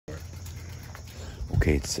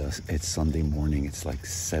Okay, it's Sunday morning. It's like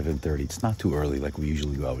 7:30. It's not too early like we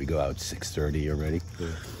usually go out. We go out 6:30 already. Yeah.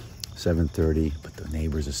 7:30, but the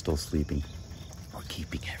neighbors are still sleeping. We're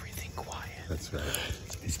keeping everything quiet. That's right.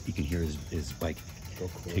 As you can hear his bike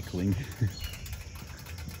tickling.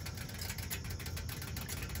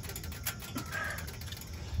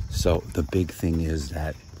 So the big thing is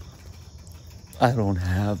that I don't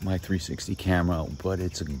have my 360 camera, but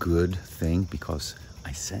it's a good thing because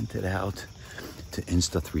I sent it out to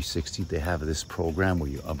Insta360. They have this program where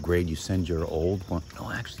you upgrade, you send your old one.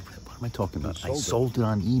 No, actually, what am I talking about? I sold it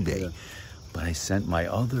on eBay, yeah. But I sent my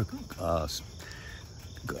other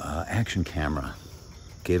action camera,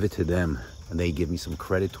 gave it to them, and they give me some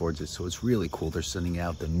credit towards it. So it's really cool. They're sending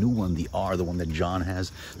out the new one, the R, the one that John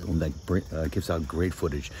has, the one that gives out great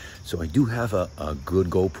footage. So I do have a good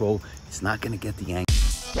GoPro. It's not going to get the angle.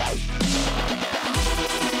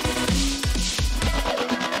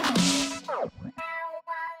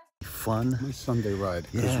 Fun. My Sunday ride.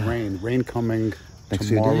 Yeah. There's rain coming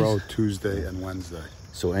tomorrow, Tuesday, and Wednesday.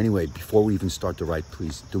 So anyway, before we even start the ride,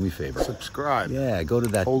 please do me a favor. Subscribe. Yeah, go to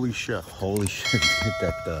that. Holy shit. Holy shit. Hit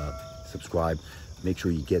that subscribe. Make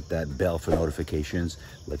sure you get that bell for notifications.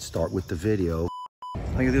 Let's start with the video.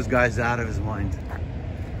 Look at this guy's out of his mind.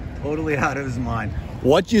 Totally out of his mind.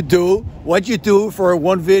 What you do for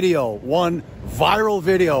one video, one viral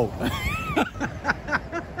video.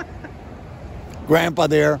 Grandpa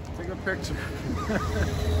there. Take a picture.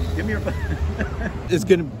 Give me your.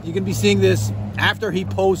 You're gonna be seeing this after he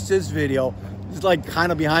posts his video. It's like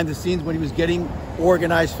kind of behind the scenes when he was getting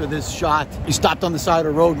organized for this shot. He stopped on the side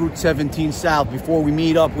of the road, Route 17 South, before we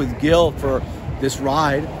meet up with Gil for this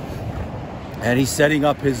ride, and he's setting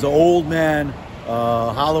up his old man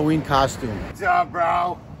Halloween costume. What's up,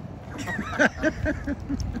 bro?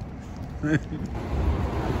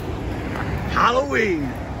 Halloween.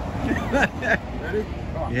 Ready?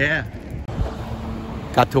 Yeah.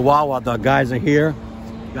 Got Tawawa, the guys are here.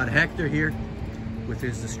 Got Hector here with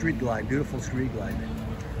his Street Glide, beautiful Street Glide.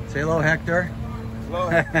 Say hello, Hector. Hello.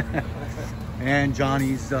 And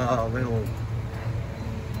Johnny's little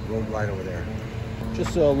road glide over there.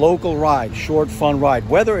 Just a local ride, short, fun ride.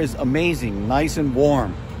 Weather is amazing, nice and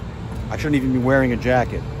warm. I shouldn't even be wearing a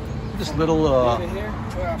jacket. This little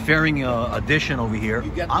fairing addition over here.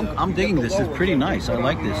 I'm digging this. It's pretty nice. I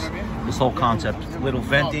like this. This whole concept. Little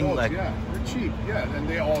venting, like. Yeah, they're cheap. Yeah, and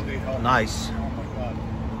they help. Nice. Oh my God.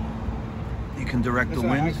 You can direct the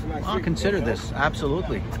wind. I'll consider this,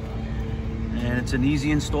 absolutely. And it's an easy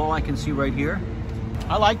install. I can see right here.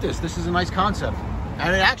 I like this. This is a nice concept,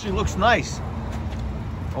 and it actually looks nice.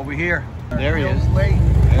 Over here. There he is.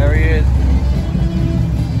 There he is.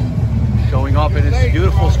 Showing up in its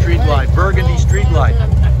beautiful Street Glide, burgundy Street Glide.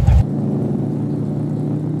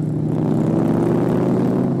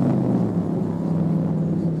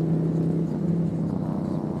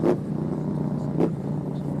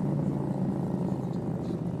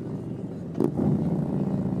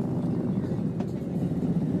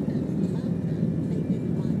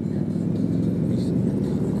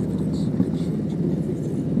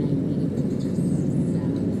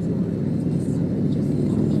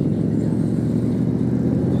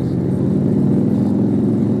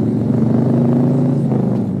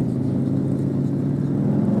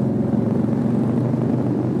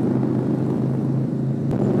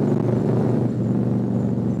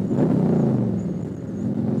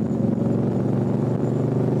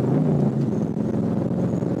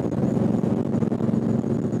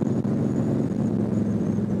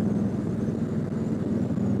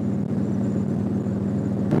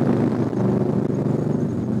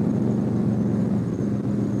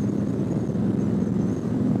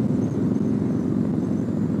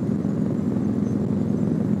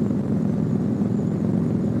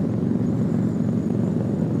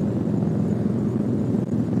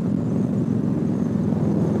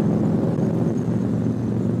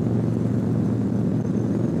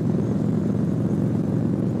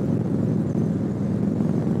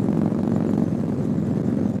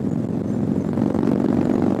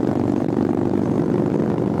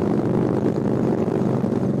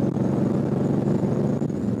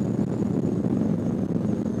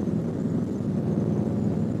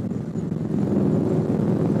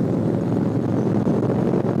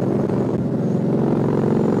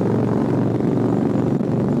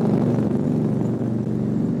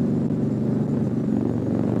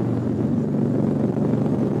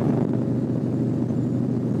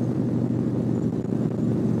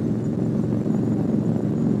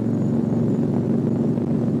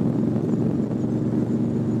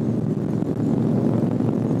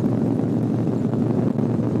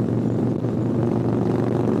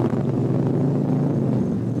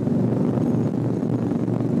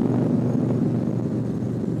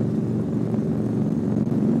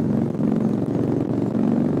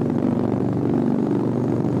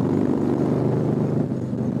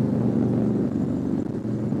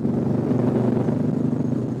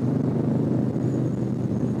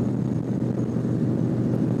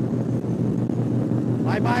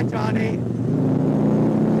 Bye, Johnny.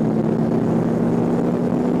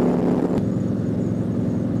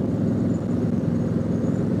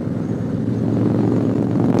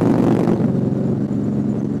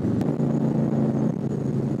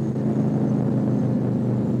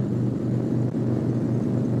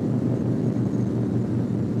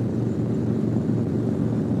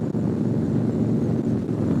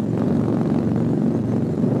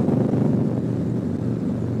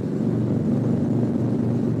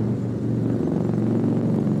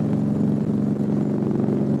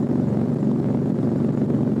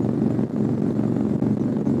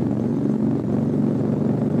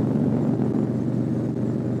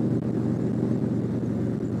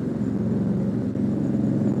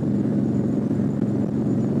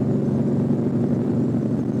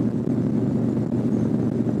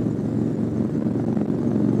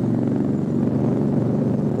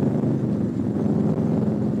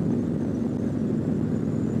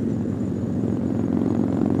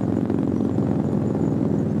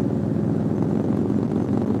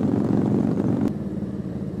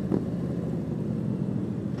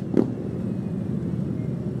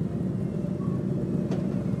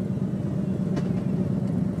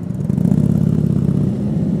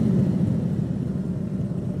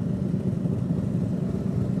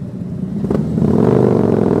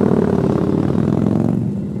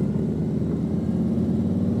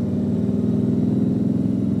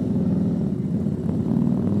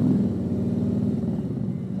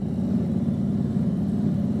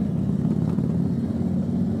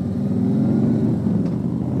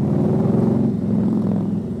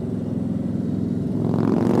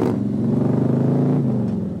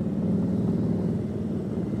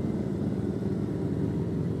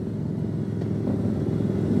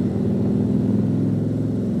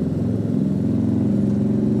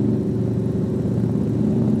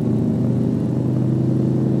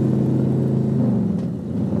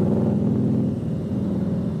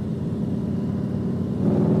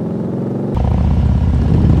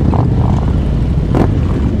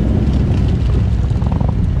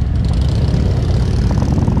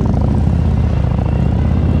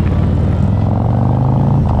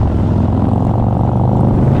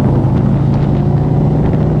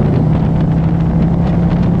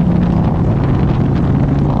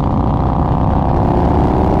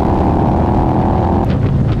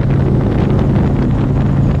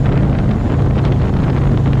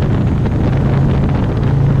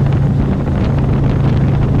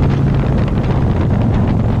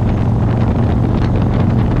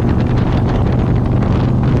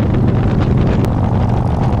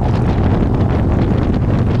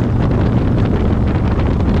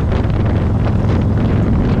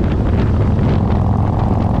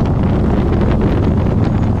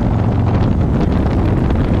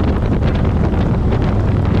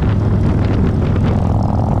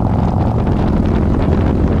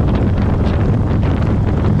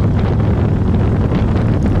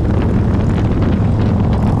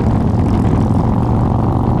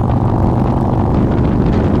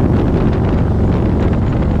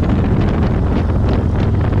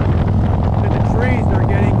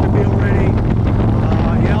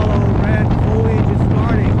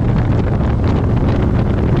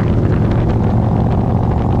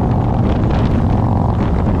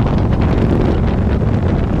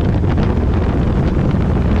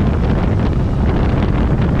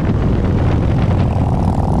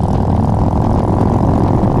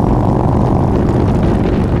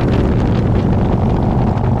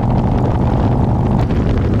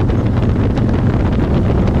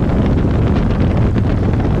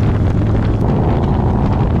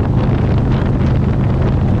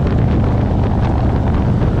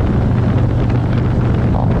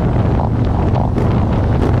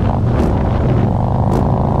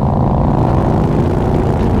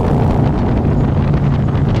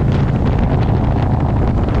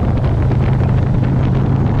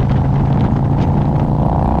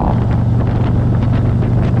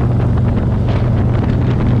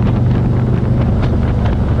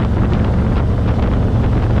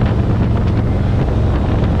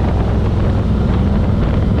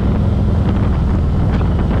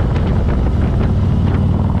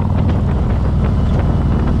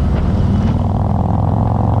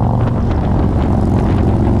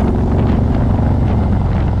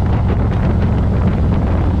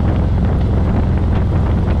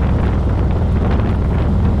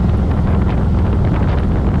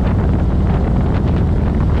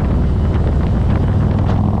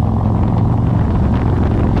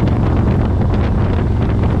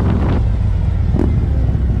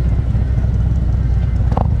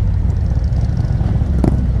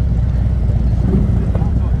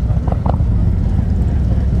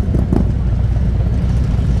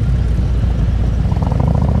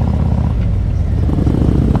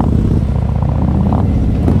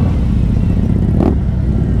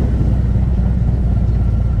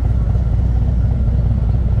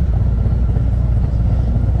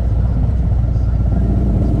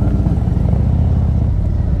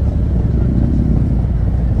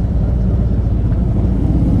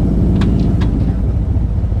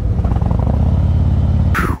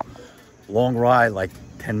 ride, like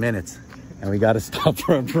 10 minutes, and we got to stop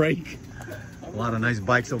for a break. A lot of nice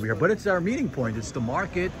bikes over here, but it's our meeting point. It's the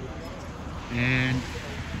market. And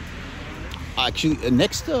actually,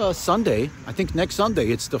 next Sunday, I think next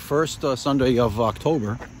Sunday, it's the first Sunday of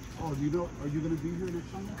October. Oh, are you going to be here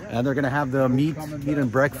next Sunday? And they're going to have the meat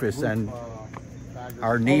and breakfast, and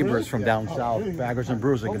our neighbors from down south, Baggers and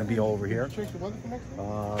Brews, are going to be over here.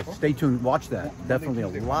 Stay tuned, watch that. Definitely a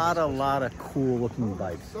lot of cool looking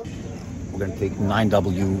bikes. We're going to take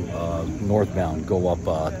 9W northbound, go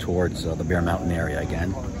up towards the Bear Mountain area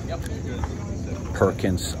again.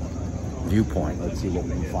 Perkins viewpoint. Let's see what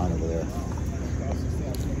we can find over there.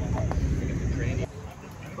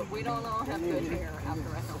 But we don't all have good hair after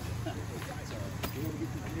a help.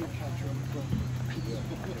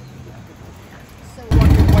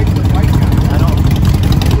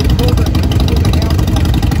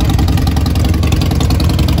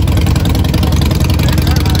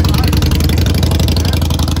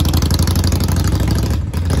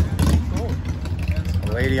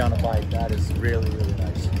 Lady on a bike, that is really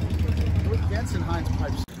nice.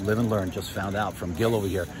 Live and Learn, just found out from Gil over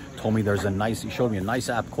here. Told me there's a nice, he showed me a nice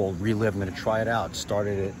app called Relive. I'm gonna try it out.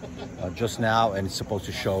 Started it just now, and it's supposed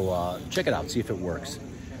to show, check it out, see if it works.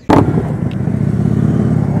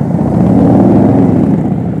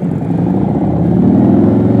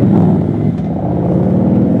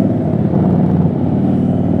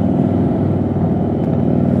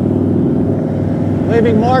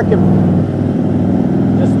 Leaving Market.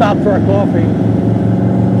 Just stopped for a coffee.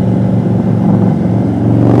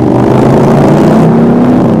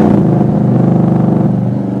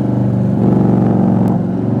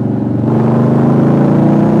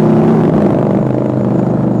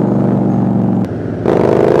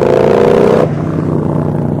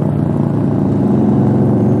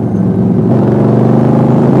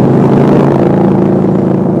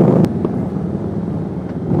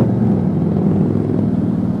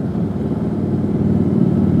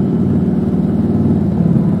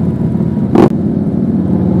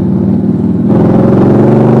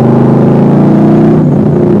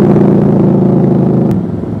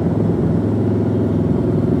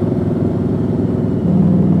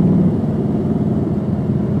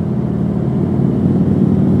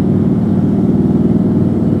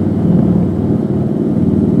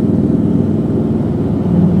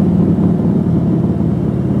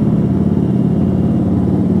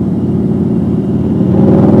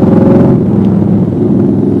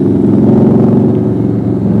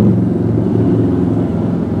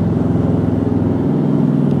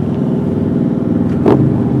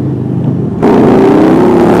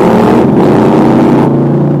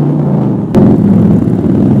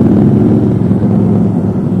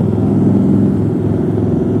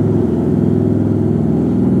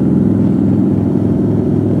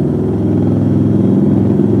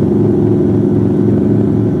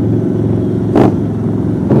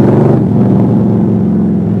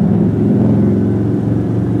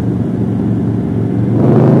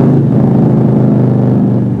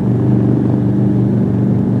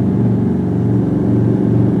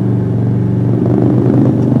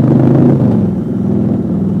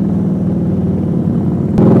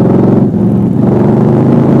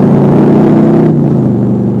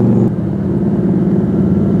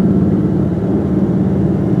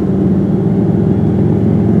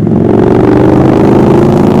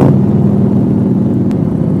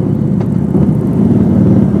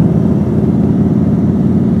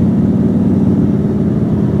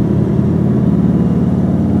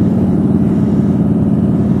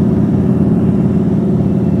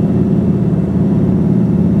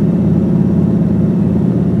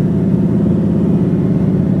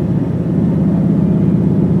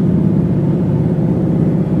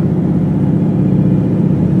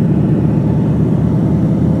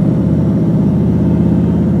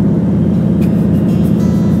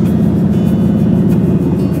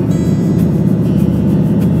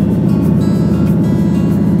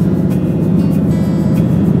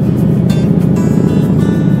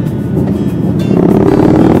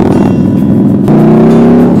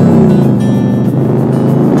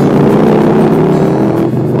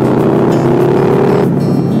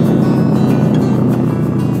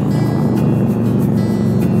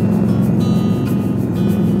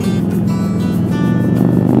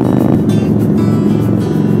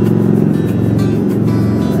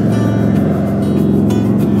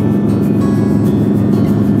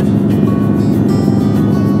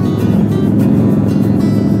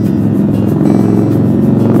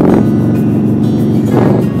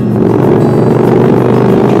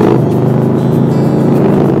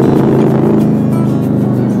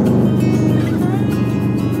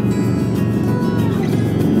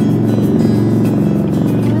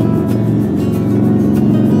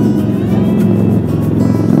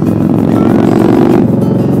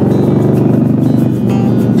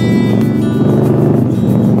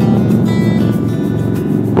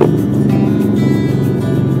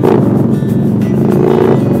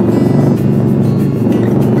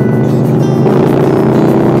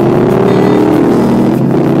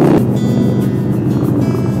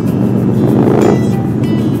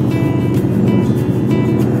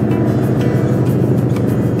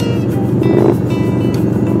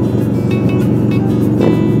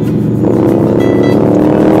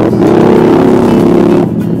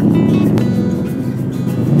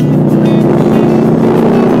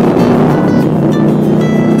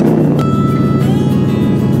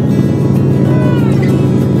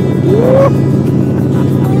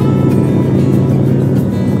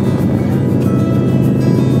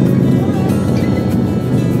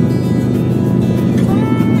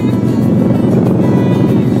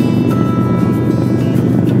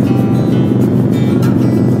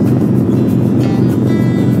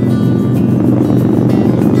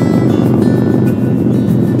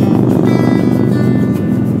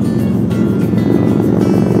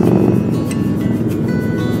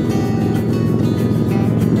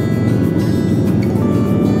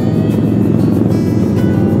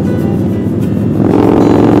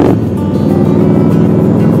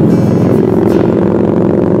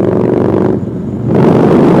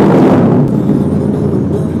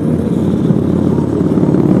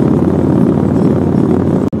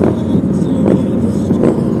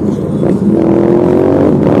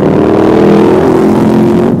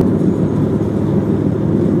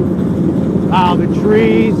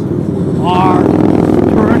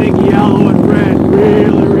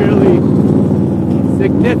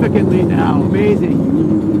 Wow, amazing.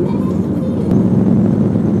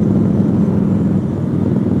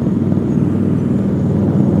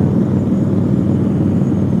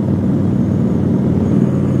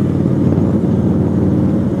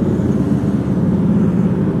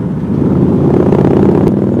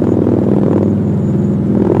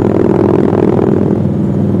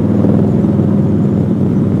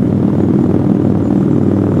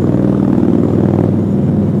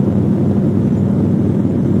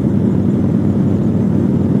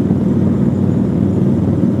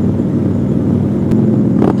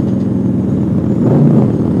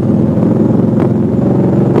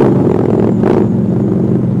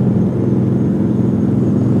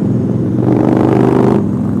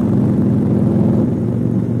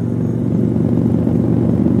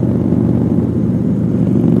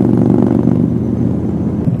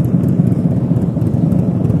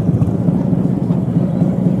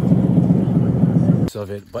 Of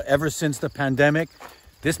it, but ever since the pandemic,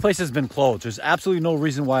 this place has been closed. There's absolutely no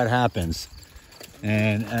reason why it happens,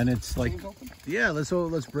 and it's like, yeah, let's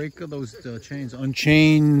break those chains.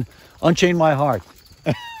 Unchain my heart.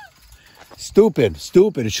 Stupid.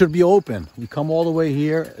 It should be open. We come all the way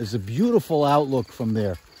here. There's a beautiful outlook from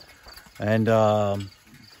there, and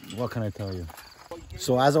what can I tell you?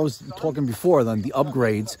 So as I was talking before, then the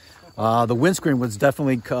upgrades, the windscreen was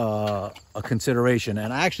definitely a consideration,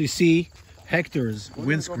 and I actually see Hector's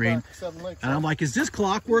windscreen, and I'm like, is this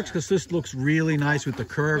Clockworks? Because this looks really nice with the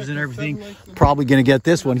curves and everything. Probably gonna get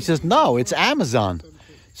this one. He says no, it's Amazon.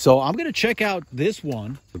 So I'm gonna check out this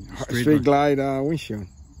one. Street Glide windshield.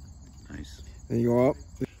 Nice. Then you go up.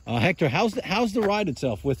 Hector, how's the ride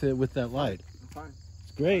itself with that light? Fine.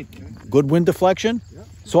 It's great. Good wind deflection. Yeah.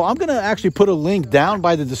 So I'm gonna actually put a link down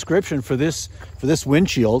by the description for this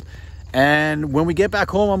windshield, and when we get back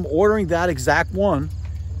home, I'm ordering that exact one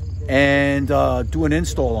and do an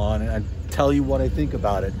install on it and tell you what I think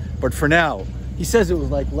about it. But for now, he says it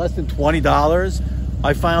was like less than $20.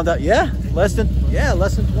 I found out, yeah, less than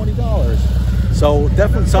 $20. So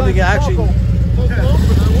definitely something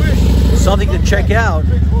something to check out.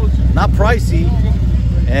 Not pricey,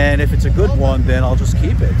 and if it's a good one, then I'll just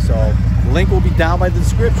keep it. So the link will be down by the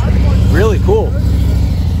description. Really cool. Go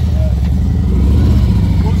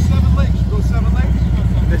 7 Lakes.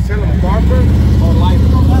 They sell them darker or lighter.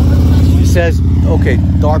 He says, okay,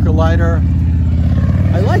 darker, lighter.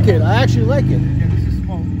 I like it. I actually like it. Yeah, this is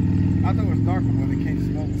smoke. I thought it was darker when it came to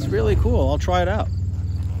smoke. It's really cool. I'll try it out.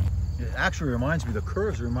 It actually reminds me, the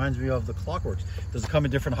curves reminds me of the Clockworks. Does it come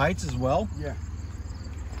in different heights as well? Yeah.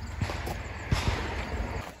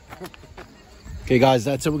 Okay, guys,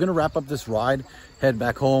 that's it. We're going to wrap up this ride. Head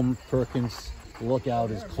back home. Perkins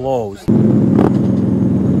Lookout is closed.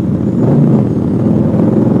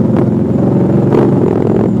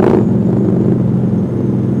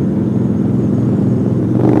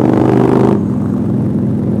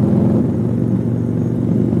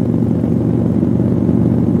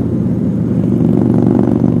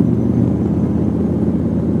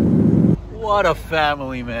 What a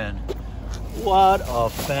family, man. What a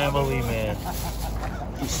family, man.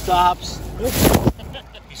 He stops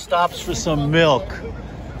for some milk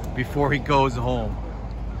before he goes home.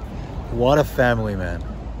 What a family, man.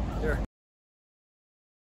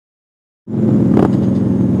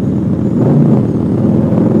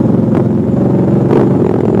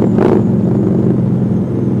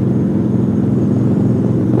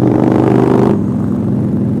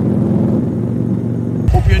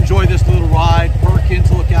 Hope you enjoyed this little ride.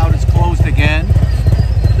 Perkins Lookout is closed again.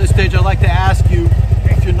 At this stage, I'd like to ask you,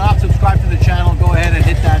 if you're not subscribed to the channel, go ahead and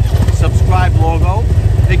hit that subscribe logo.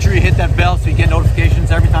 Make sure you hit that bell so you get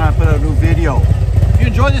notifications every time I put out a new video. If you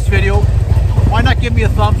enjoyed this video, why not give me a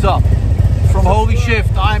thumbs up? From Holy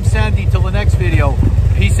Shift, I'm Sandy. Till the next video,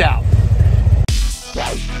 peace out.